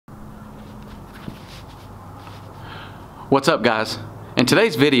What's up, guys? In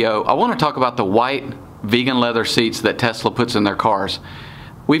today's video, I want to talk about the white vegan leather seats that Tesla puts in their cars.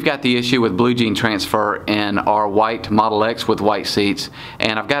 We've got the issue with blue gene transfer in our white Model X with white seats,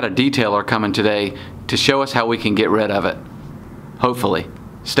 and I've got a detailer coming today to show us how we can get rid of it. Hopefully.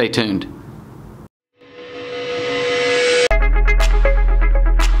 Stay tuned.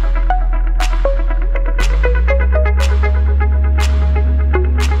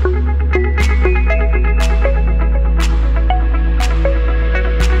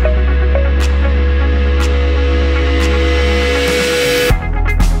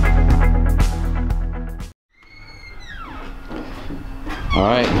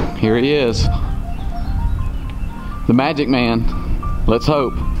 Alright, here he is. The magic man. Let's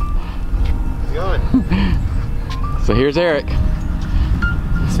hope. How's it going? So here's Eric.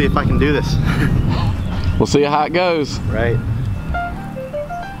 Let's see if I can do this. We'll see how it goes. Right.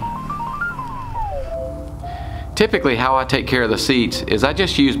 Typically how I take care of the seats is I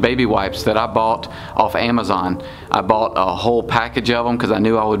just use baby wipes that I bought off Amazon. I bought a whole package of them because I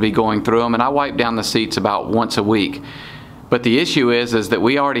knew I would be going through them, and I wipe down the seats about once a week. But the issue is that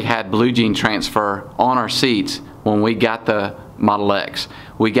we already had blue gene transfer on our seats when we got the Model X.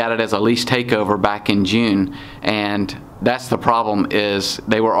 We got it as a lease takeover back in June, and that's the problem, is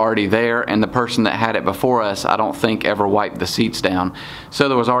they were already there, and the person that had it before us I don't think ever wiped the seats down. So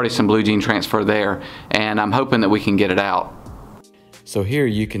there was already some blue gene transfer there, and I'm hoping that we can get it out. So here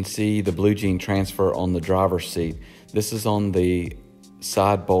you can see the blue gene transfer on the driver's seat. This is on the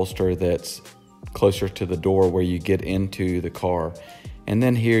side bolster that's closer to the door where you get into the car. And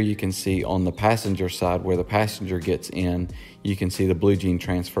then here you can see on the passenger side where the passenger gets in, you can see the blue gene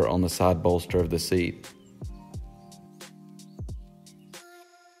transfer on the side bolster of the seat.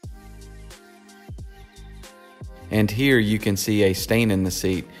 And here you can see a stain in the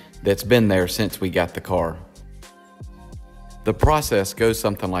seat that's been there since we got the car. The process goes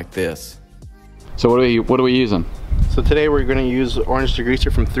something like this. So what are we using? So today we're going to use orange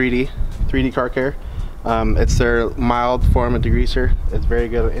degreaser from 3D Car Care. It's their mild form of degreaser. It's very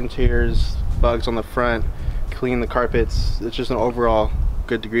good on interiors, bugs on the front, clean the carpets. It's just an overall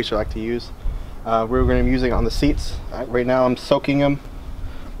good degreaser I like to use. We're going to be using it on the seats. Right now I'm soaking them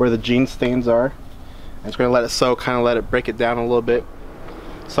where the jean stains are. I'm just going to let it soak, kind of let it break it down a little bit.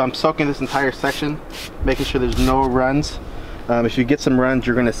 So I'm soaking this entire section, making sure there's no runs. If you get some runs,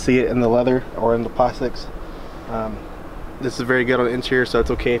 you're going to see it in the leather or in the plastics. This is very good on the interior, so it's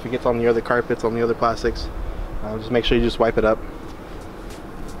okay if it gets on the other carpets, on the other plastics. Just make sure you just wipe it up.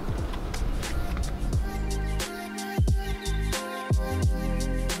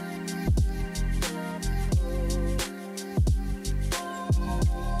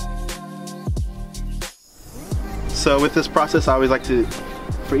 So with this process, I always like to,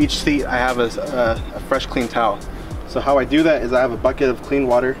 for each seat, I have a fresh clean towel. So how I do that is I have a bucket of clean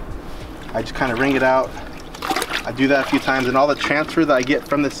water. I just kind of wring it out. I do that a few times, and all the transfer that I get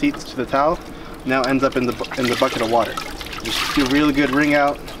from the seats to the towel now ends up in the bucket of water. Just do a really good wring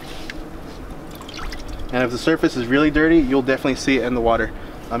out. And if the surface is really dirty, you'll definitely see it in the water.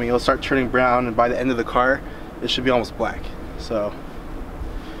 I mean, it'll start turning brown, and by the end of the car, it should be almost black. So,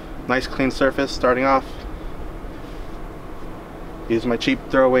 nice clean surface starting off. Use my cheap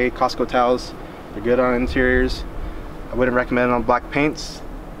throwaway Costco towels. They're good on interiors. I wouldn't recommend it on black paints,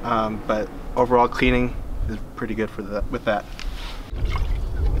 but overall cleaning is pretty good for that, with that.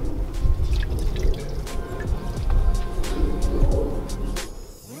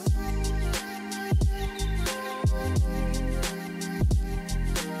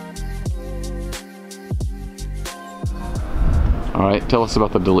 All right, tell us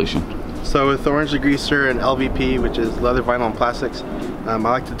about the dilution. So with orange degreaser and LVP, which is leather, vinyl, and plastics, I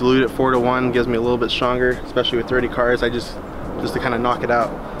like to dilute it 4:1. Gives me a little bit stronger, especially with 30 cars. Just to kind of knock it out.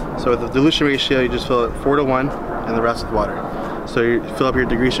 So with the dilution ratio, you just fill it 4:1 and the rest with water. So you fill up your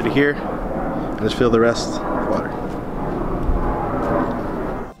degreaser to here and just fill the rest with water.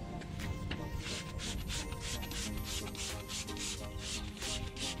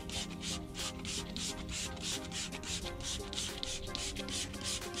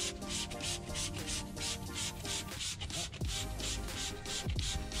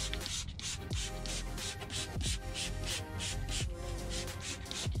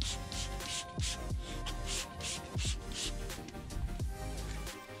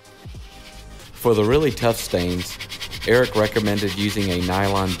 For the really tough stains, Eric recommended using a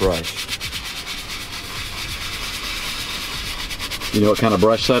nylon brush. You know what kind of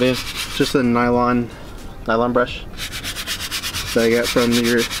brush that is? Just a nylon brush that I got from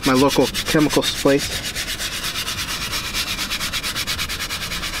my local chemical place.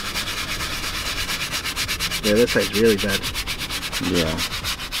 Yeah, this side's really bad. Yeah.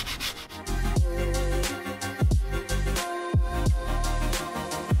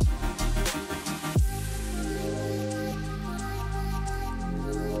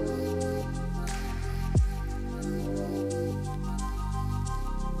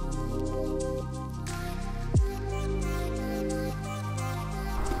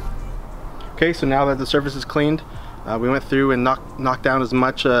 Okay, so now that the surface is cleaned, we went through and knocked down as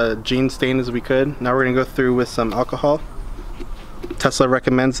much jean stain as we could. Now we're going to go through with some alcohol. Tesla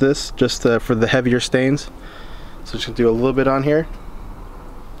recommends this just for the heavier stains. So just going to do a little bit on here.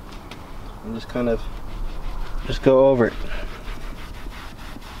 And just kind of go over it.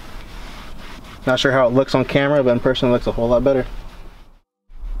 Not sure how it looks on camera, but in person it looks a whole lot better.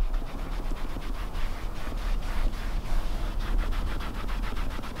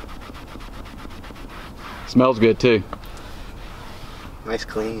 Smells good too. Nice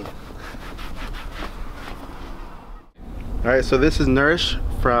clean. Alright, so this is Nurish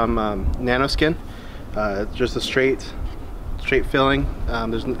from Nanoskin. It's just a straight filling.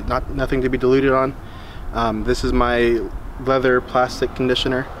 There's nothing to be diluted on. This is my leather plastic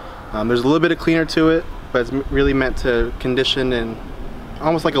conditioner. There's a little bit of cleaner to it, but it's really meant to condition and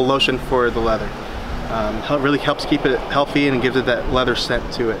almost like a lotion for the leather. It really helps keep it healthy and gives it that leather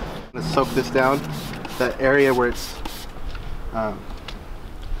scent to it. Let's soak this down. That area where it's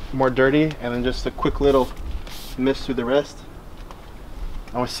more dirty, and then just a quick little mist through the rest.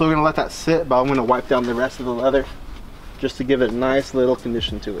 I'm still going to let that sit, but I'm going to wipe down the rest of the leather just to give it a nice little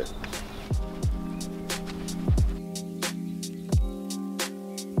condition to it.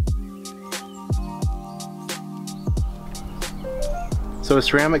 So a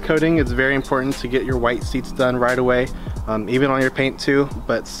ceramic coating, it's very important to get your white seats done right away, even on your paint too,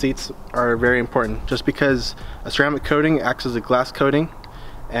 but seats are very important just because a ceramic coating acts as a glass coating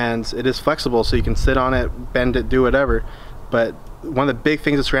and it is flexible, so you can sit on it, bend it, do whatever. But one of the big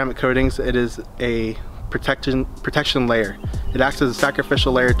things of ceramic coatings, it is a protection layer. It acts as a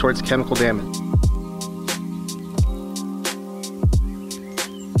sacrificial layer towards chemical damage.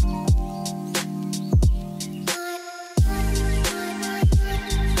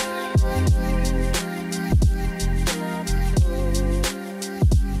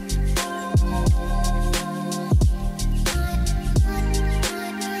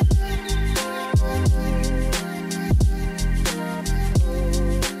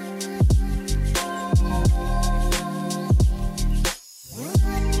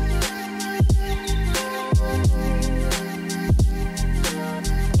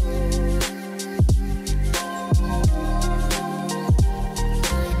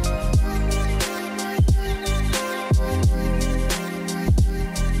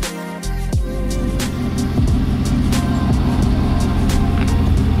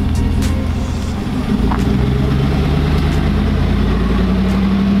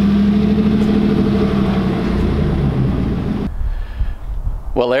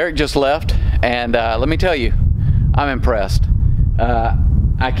 Well, Eric just left, and let me tell you, I'm impressed.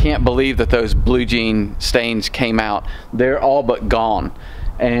 I can't believe that those blue jean stains came out. They're all but gone.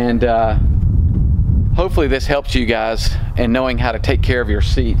 And hopefully this helps you guys in knowing how to take care of your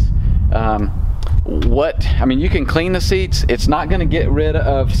seats. I mean, you can clean the seats. It's not going to get rid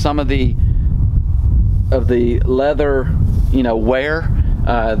of some of the leather, you know, wear,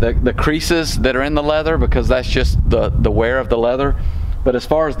 the creases that are in the leather, because that's just the wear of the leather. But as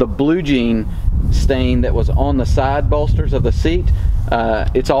far as the blue jean stain that was on the side bolsters of the seat,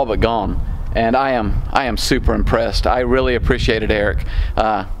 it's all but gone. And I am super impressed. I really appreciate it, Eric.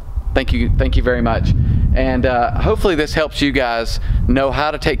 Thank you very much. And hopefully this helps you guys know how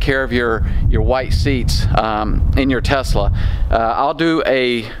to take care of your white seats in your Tesla. I'll do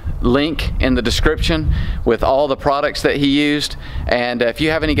a link in the description with all the products that he used, and if you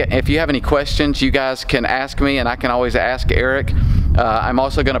have any questions, you guys can ask me, and I can always ask Eric. I'm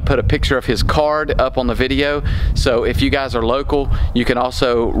also going to put a picture of his card up on the video, so if you guys are local, you can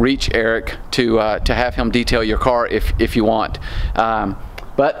also reach Eric to have him detail your car if you want.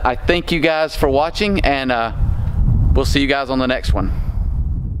 But I thank you guys for watching, and we'll see you guys on the next one.